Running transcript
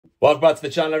Welcome back to the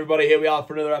channel, everybody. Here we are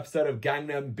for another episode of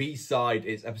Gangnam B-Side.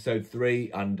 It's episode 3,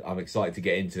 and I'm excited to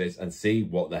get into this and see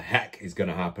what the heck is going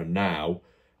to happen now.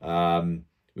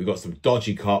 We've got some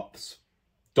dodgy cops,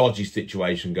 dodgy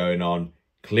situation going on.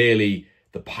 Clearly,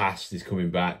 the past is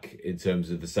coming back in terms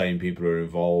of the same people who are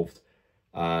involved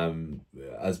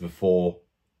as before.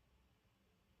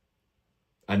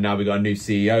 And now we've got a new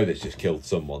CEO that's just killed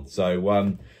someone.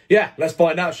 So, yeah, let's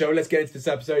find out, shall we? Let's get into this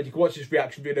episode. You can watch this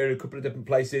reaction video in a couple of different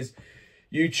places.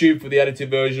 YouTube for the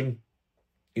edited version.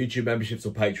 YouTube memberships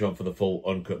or Patreon for the full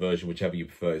uncut version. Whichever you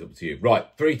prefer is up to you. Right,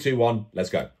 3, 2, 1, let's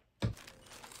go.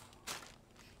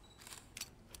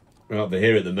 Right, they're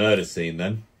here at the murder scene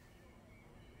then.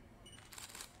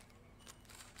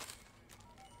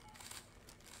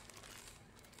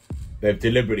 They've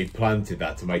deliberately planted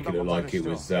that to make it look like it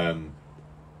was...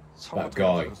 that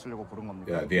guy,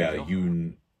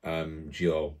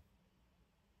 UNCUT.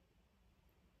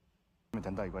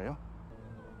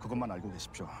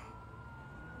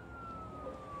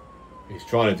 He's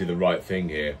trying to do the right thing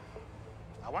here.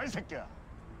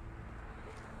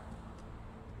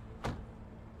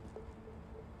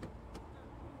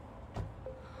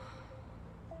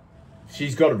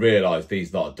 She's got to realise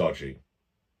these lot are dodgy.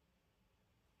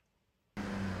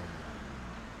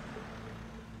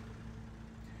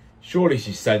 Surely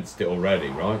she sensed it already,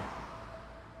 right?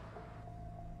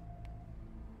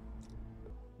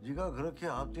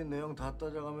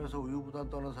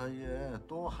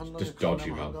 Just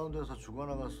dodgy, man.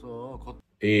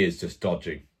 He is just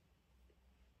dodgy.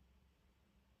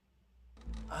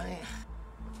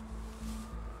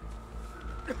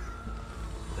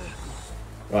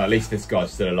 Well, at least this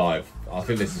guy's still alive. I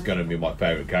think this is going to be my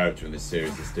favourite character in this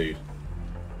series, this dude.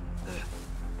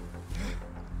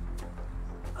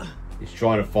 He's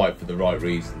trying to fight for the right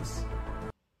reasons.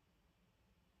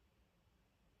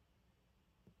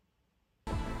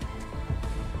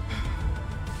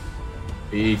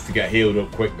 He needs to get healed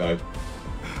up quick though.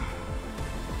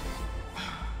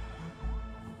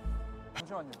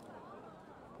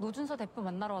 노준서 대표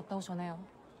만나러 왔다고 전해요.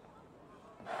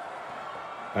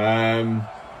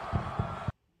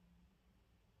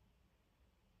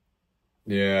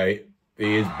 Yeah,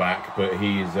 he is back, but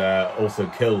he's also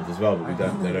killed as well, but they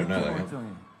don't know that yet.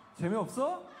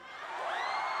 재미없어?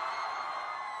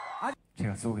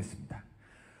 제가 쏘겠습니다.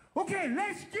 Okay,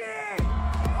 let's get!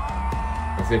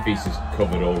 As if he's just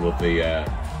covered all of the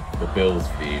bills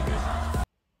for the evening.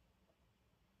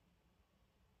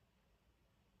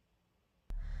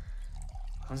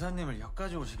 강사님을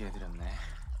여기까지 오시게 해드렸네.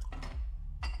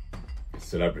 A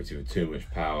celebrity with too much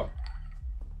power.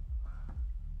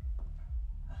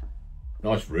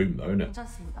 Nice room though, isn't it?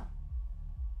 괜찮습니다.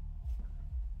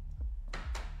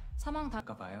 사망 다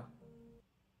봐요.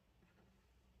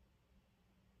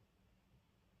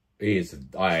 He is.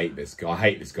 I hate this guy. I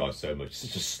hate this guy so much.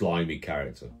 Such a slimy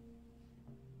character.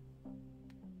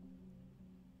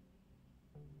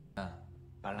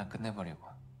 말랑 끝내버리고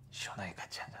시원하게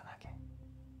같이 한잔하게.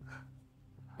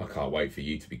 I can't wait for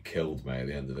you to be killed, mate, at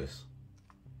the end of this.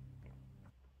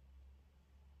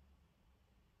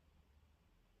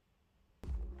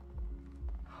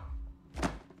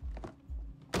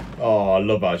 Oh, I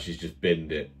love how she's just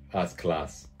binned it. That's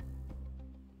class.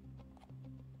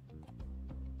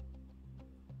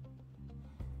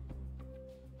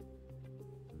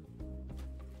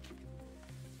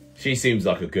 She seems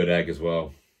like a good egg as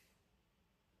well.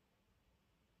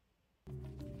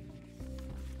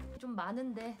 좀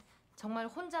많은데 정말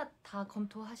혼자 다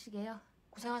검토하시게요.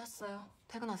 고생하셨어요.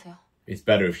 퇴근하세요. It's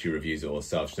better if she reviews it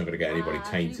herself. She's not going to get anybody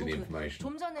tainted the information.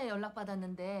 좀 전에 연락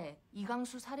받았는데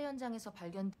이강수 살해 현장에서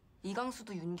발견.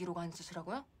 이강수도 윤기로가 한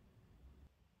짓이라고요?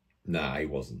 Nah, he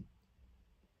wasn't.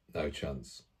 No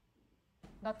chance.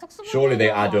 Surely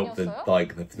they add up the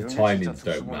the timings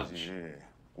don't match.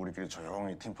 우리끼리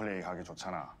조용히 팀플레이 하기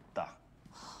좋잖아. 딱.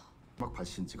 막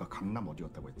발신지가 강남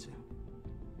어디였다고 했지?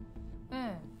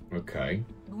 네. Okay.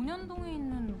 논현동에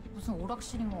있는 무슨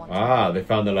오락실인 것 같아요. Ah, they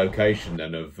found the location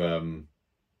then of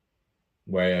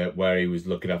where he was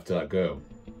looking after that girl.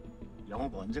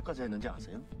 영업 언제까지 했는지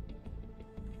아세요?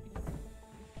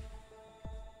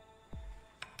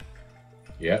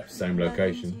 Yep, same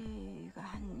location.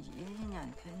 한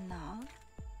 1-2년 됐나?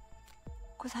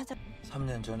 그 사장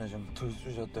 3년 전에 좀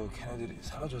들쑤셨다고 걔네들이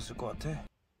사라졌을 것 같아.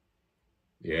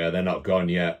 Yeah, they're not gone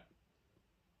yet.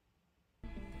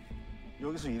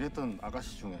 여기서 일했던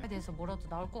아가씨 중에 대해서 뭐라도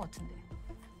나올 것 같은데.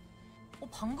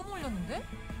 방금 올렸는데?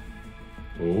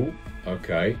 Oh,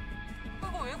 okay.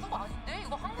 이거 외국 아닌데?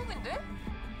 이거 한국인데?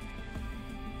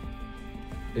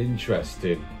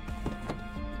 Interesting.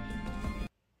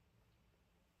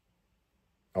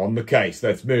 On the case,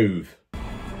 let's move.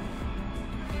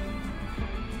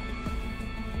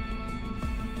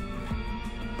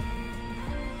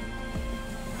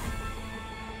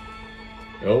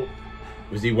 Oh,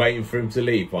 was he waiting for him to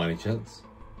leave by any chance?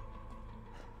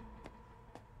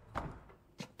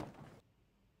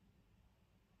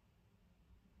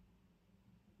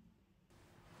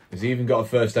 Has he even got a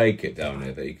first aid kit down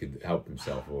here that he could help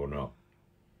himself or not?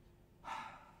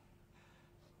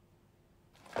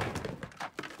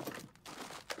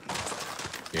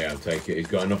 Yeah, I'll take it. He's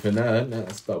got enough in there then.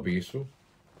 That'll be useful.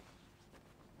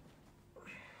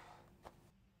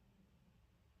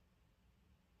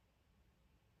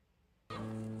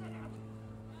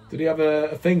 Did he have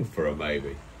a thing for her,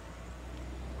 maybe?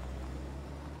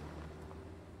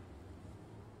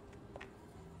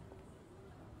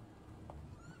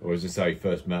 Or is this how he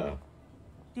first met her?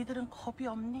 니들은 겁이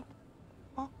없니?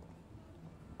 어?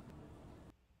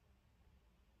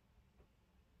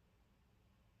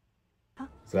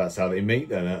 So that's how they meet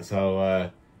then. That's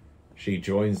how she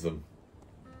joins them.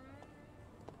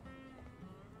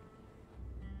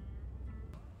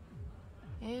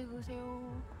 예, 그러세요.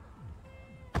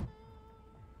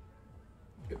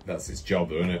 That's his job,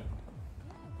 though, isn't it?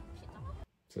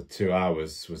 So 2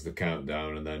 hours was the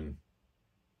countdown, and then...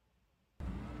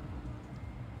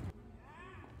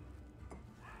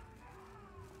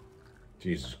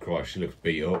 Jesus Christ, she looks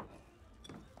beat up.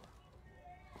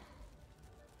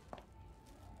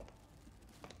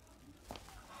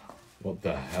 What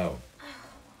the hell?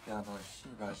 야, 너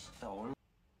씨발 진짜 얼.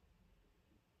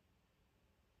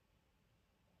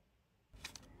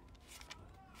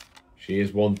 She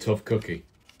is one tough cookie.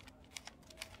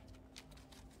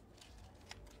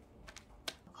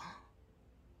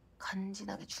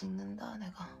 간지나게 죽는다,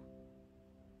 내가.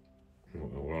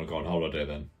 We're gonna go on holiday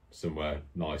then. Somewhere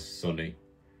nice, sunny.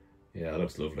 Yeah, that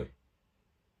looks lovely.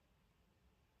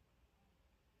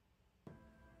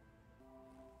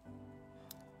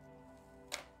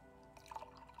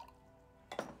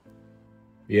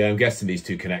 Yeah, I'm guessing these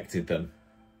two connected then.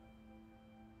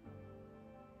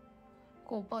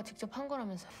 그거 오빠가 직접 한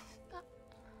거라면서.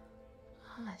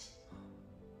 아씨.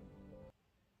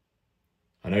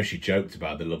 I know she joked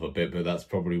about the love a bit, but that's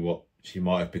probably what she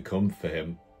might have become for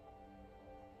him.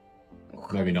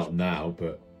 Maybe not now,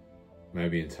 but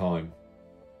maybe in time.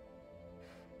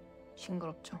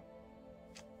 징그럽죠.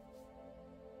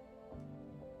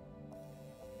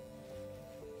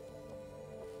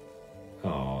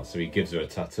 Oh, so he gives her a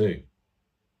tattoo.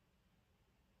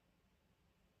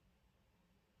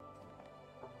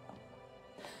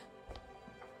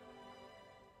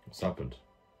 What's happened?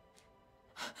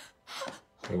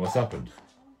 Wait, what's happened?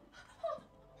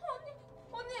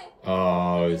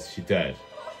 Oh, is she dead?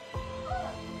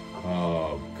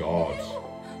 Oh, God.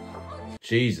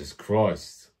 Jesus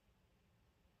Christ.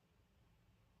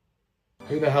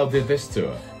 Who the hell did this to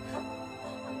her?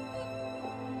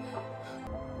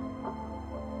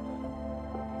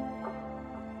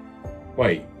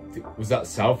 Wait, was that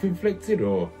self-inflicted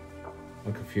or...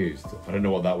 I'm confused. I don't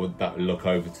know what that look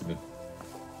over to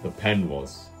the pen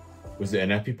was. Was it an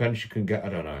EpiPen she can get? I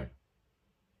don't know.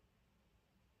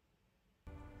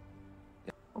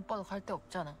 오빠도 갈 데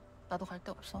없잖아. 나도 갈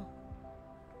데 없어.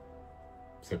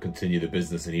 So continue the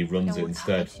business and he runs it 우리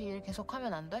다 instead. 같이 일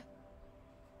계속하면 안 돼?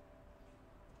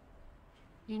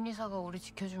 윤리사가 우리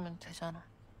지켜주면 되잖아.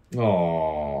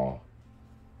 Aww.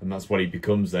 And that's what he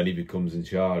becomes then. He becomes in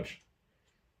charge.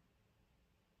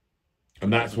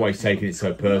 And that's why he's taking it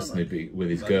so personally with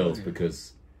his girls,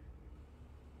 because,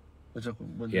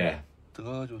 yeah,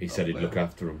 he said he'd look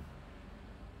after them.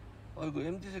 아이고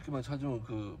MD 새끼만 찾으면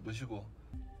그 뭐시고.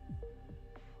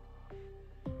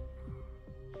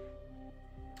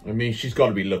 I mean, she's got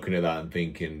to be looking at that and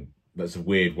thinking that's a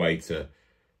weird way to.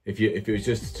 If it was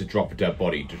just to drop a dead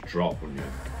body, just drop, wouldn't you?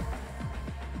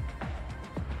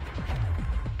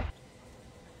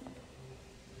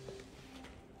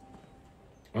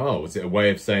 Oh, was it a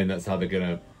way of saying that's how they're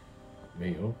gonna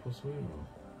meet up or something?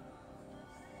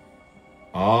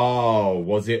 Oh,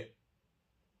 was it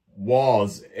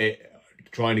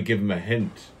trying to give him a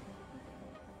hint?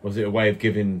 Was it a way of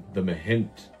giving them a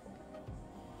hint?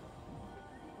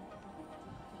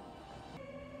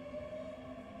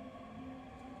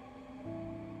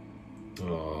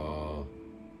 Oh.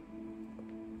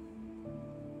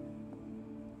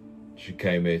 She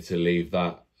came here to leave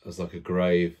that as like a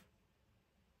grave.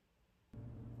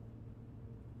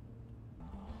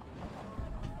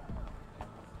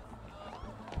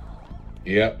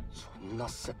 Yep.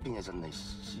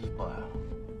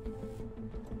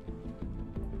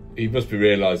 He must be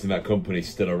realising that company's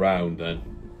still around then.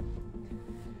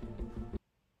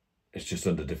 It's just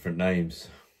under different names.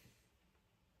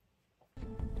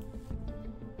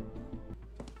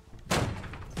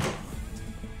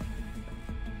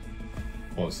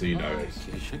 wants to, you know.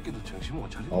 이 새끼도 정신 못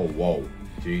차리네. Oh, whoa.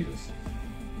 Jesus.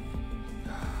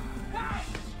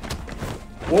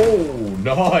 Whoa,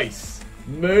 nice.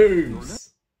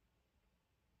 Moves.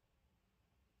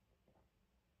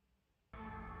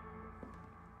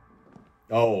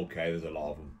 Oh, okay, there's a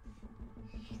lot of them.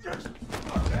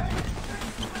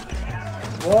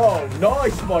 Whoa,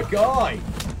 nice, my guy.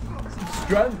 Some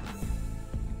strength.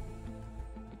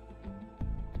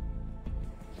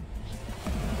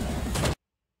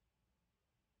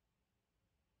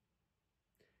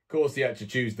 Of course, he had to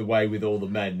choose the way with all the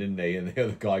men, didn't he? And the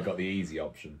other guy got the easy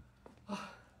option.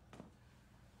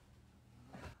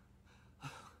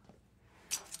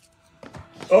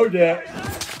 Oh, yeah.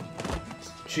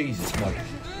 Jesus, my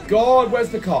God, where's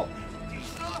the cop?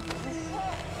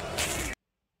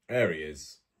 There he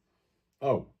is.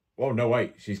 Oh, oh no,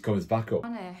 wait. She comes back up.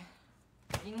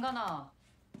 인간아,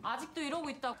 아직도 이러고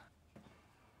있다.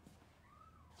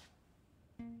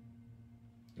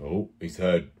 Oh, he's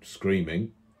heard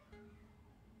screaming.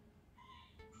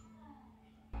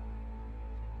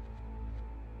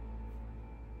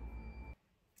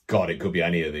 God, it could be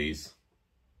any of these.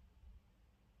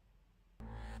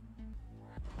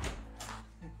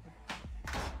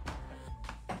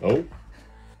 Oh.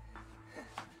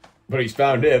 But he's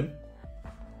found him.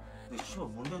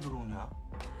 뭔데 들어오냐?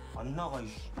 안 나가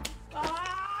이씨.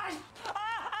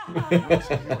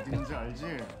 어딘지 알지?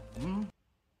 응?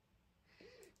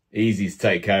 Easy to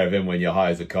take care of him when you're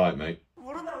high as a kite, mate.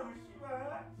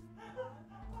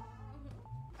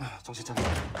 정신 차려.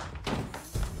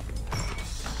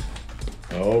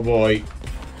 Oh boy.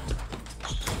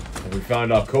 Have we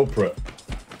found our culprit?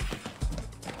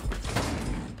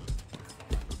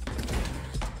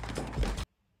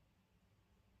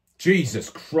 Jesus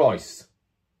Christ.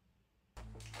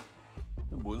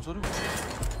 뭔 소리야?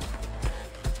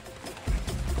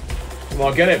 Come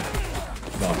on, get him.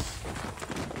 Nice.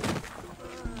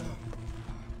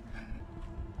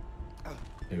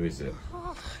 Who is it?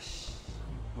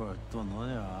 뭘또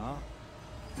너냐?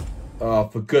 Oh,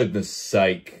 for goodness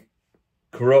sake.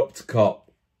 Corrupt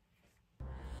cop.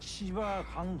 씨발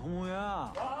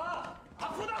강동우야.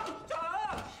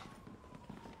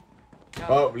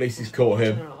 Oh, at least he's caught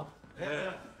him.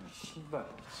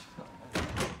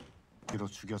 이로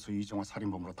죽여서 이정화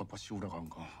살인범으로 덮어 씌우려고 한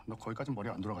거. 너 거기까지 머리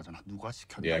안 돌아가잖아. 누가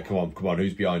시켰냐? Yeah, come on.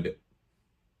 Who's behind it?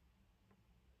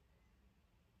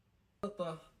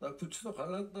 나 구치소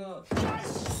갈란다.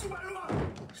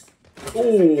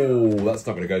 Oh, that's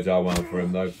not going to go down well for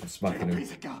him, though. Smacking him. 이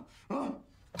새끼야. 어?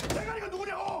 대가리가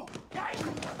누구냐고?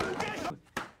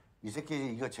 이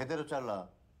새끼 이거 제대로 잘라.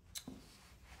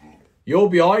 You're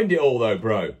behind it all, though,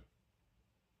 bro.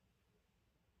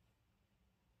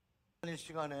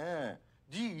 시간에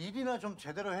네 일이나 좀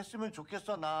제대로 했으면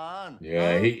좋겠어 난.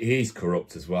 Yeah, he's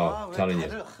corrupt as well. Telling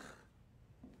you.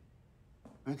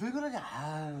 왜들 그러냐?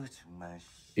 아유 정말.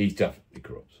 He's definitely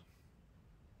corrupt.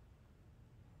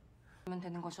 하면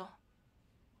되는 거죠?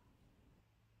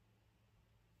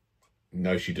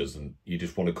 No, she doesn't. You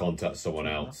just want to contact someone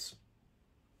else.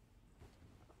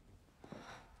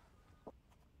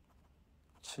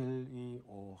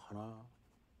 7251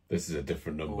 This is a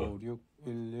different number.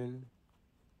 5611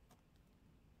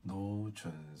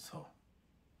 노준서.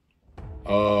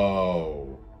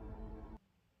 Oh.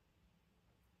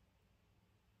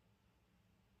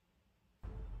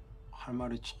 할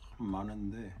말이 참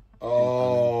많은데.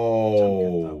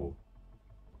 Oh.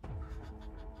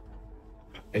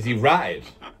 Is he ratted?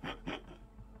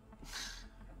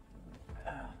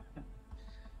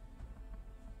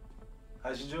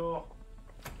 가시죠.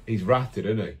 He's ratted,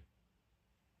 isn't he?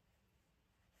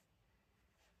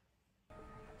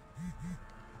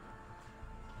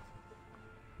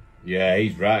 Yeah,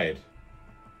 he's ratted.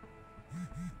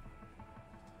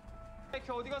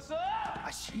 사이키 어디 갔어?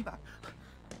 아 씨발.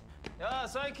 야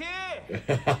사이키!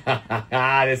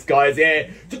 This guy's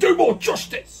here to do more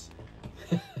justice.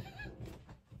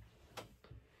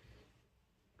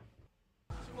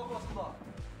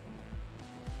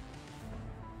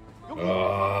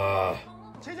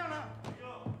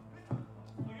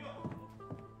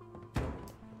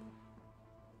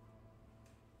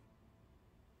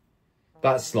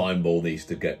 That slime ball needs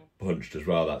to get punched as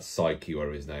well. That Psyche,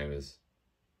 whatever his name is.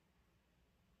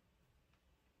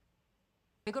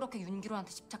 왜 그렇게 윤기로한테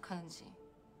집착하는지.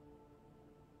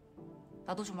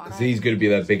 나도 좀 알아야. Because he's going to be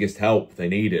their biggest help. They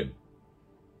need him.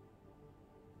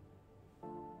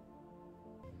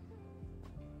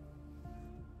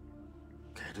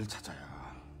 걔를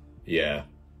찾아야. Yeah.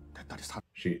 내 딸이 사.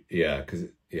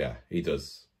 Yeah, he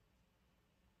does.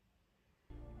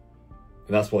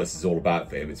 And that's what this is all about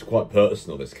for him. It's quite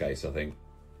personal, this case, I think.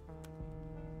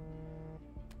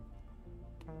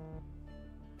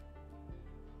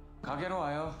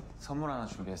 선물 하나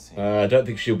준비했으니. I don't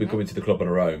think she'll be coming to the club on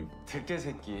her own. 들깨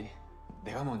새끼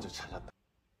내가 먼저 찾았다.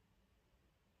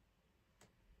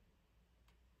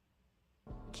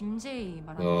 김재희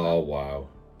말하는 Oh, 거야? wow.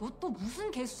 너 또 무슨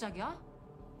개수작이야?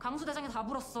 강수 대장에 다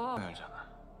물었어. 알잖아.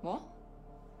 뭐?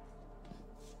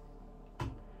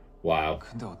 Wow.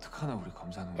 근데 어떡하나 우리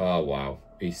검사는. Oh, wow.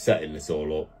 He's setting this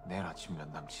all up. 내일 아침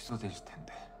면담 취소되실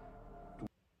텐데.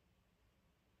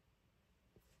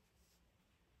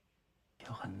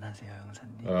 기억 안 나세요,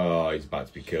 형사님? Oh, he's about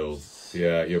to be killed.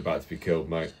 Yeah, you're about to be killed,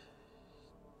 mate.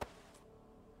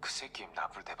 그 새끼 입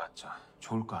나불 대봤자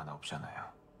좋을 거 하나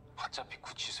없잖아요. 어차피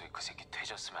구치소에 그 새끼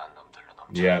되졌으면 한 놈들로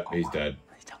넘쳐. Yeah, he's dead.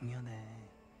 아니, 작년에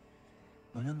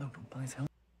논현동 룸방에서 형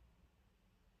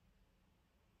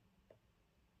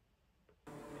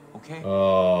오케이.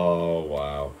 Oh,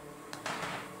 wow.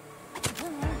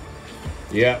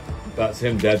 Yeah, that's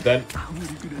him dead then. 아무리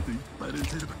그래도 이빨을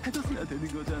제대로 해줬어야 되는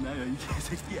거잖아요, 이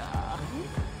개새끼야.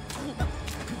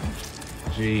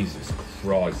 Jesus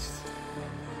Christ.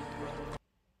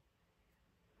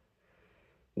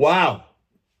 Wow.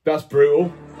 That's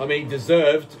brutal. I mean,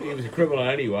 deserved. He was a criminal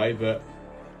anyway, but...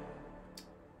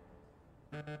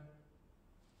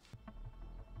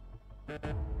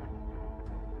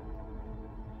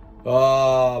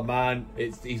 Oh, man.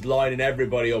 He's lining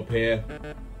everybody up here.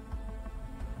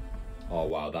 Oh,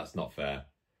 wow. That's not fair.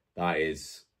 That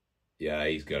is... Yeah,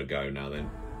 he's got to go now then.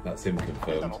 That's him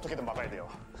confirmed. 어떻게든 막아야 돼요.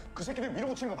 그 새끼들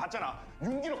밀어붙이는 거 봤잖아.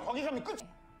 윤기로 거기 가면 끝.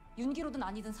 윤기로든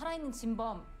아니든 살아있는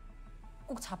진범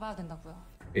꼭 잡아야 된다고요.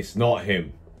 It's not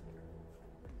him.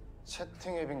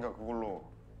 채팅 앱인가 그걸로.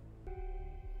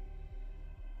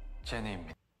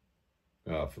 제니입니다.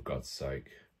 Oh, for God's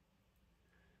sake.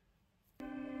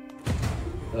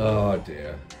 Oh,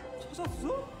 dear.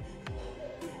 찾았어?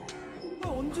 나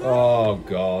언제? Oh,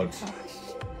 God.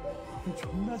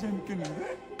 존나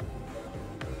재밌겠는데?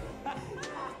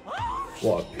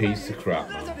 What a piece of crap,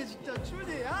 man. 잘해 진짜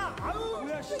출리야. 아우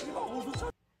뭐야 씨발 어디서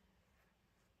찾?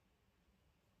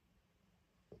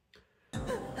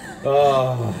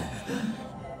 Oh.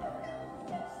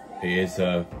 He is,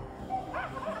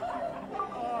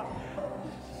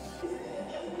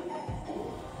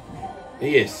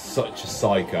 He is such a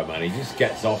psycho, man. He just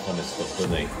gets off on this stuff,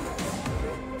 doesn't he?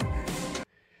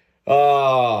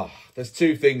 There's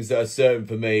two things that are certain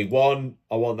for me. One,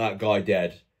 I want that guy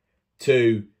dead.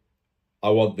 Two, I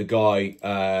want the guy,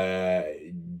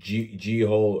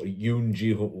 Jihol,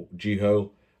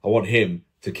 I want him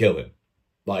to kill him.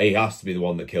 Like, he has to be the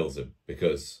one that kills him.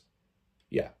 Because,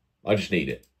 yeah, I just need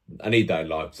it. I need that in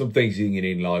life. Some things you need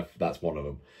in life, that's one of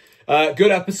them.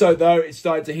 Good episode, though. It's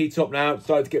starting to heat up now. It's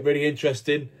starting to get really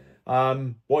interesting.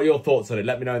 What are your thoughts on it?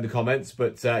 Let me know in the comments.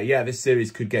 But, yeah, this series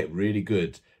could get really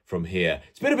good from here.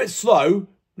 It's been a bit slow,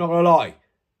 not going to lie.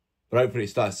 But hopefully it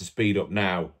starts to speed up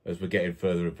now as we're getting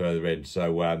further and further in. So,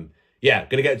 yeah,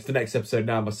 going to get into the next episode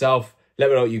now myself. Let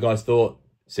me know what you guys thought.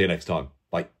 See you next time.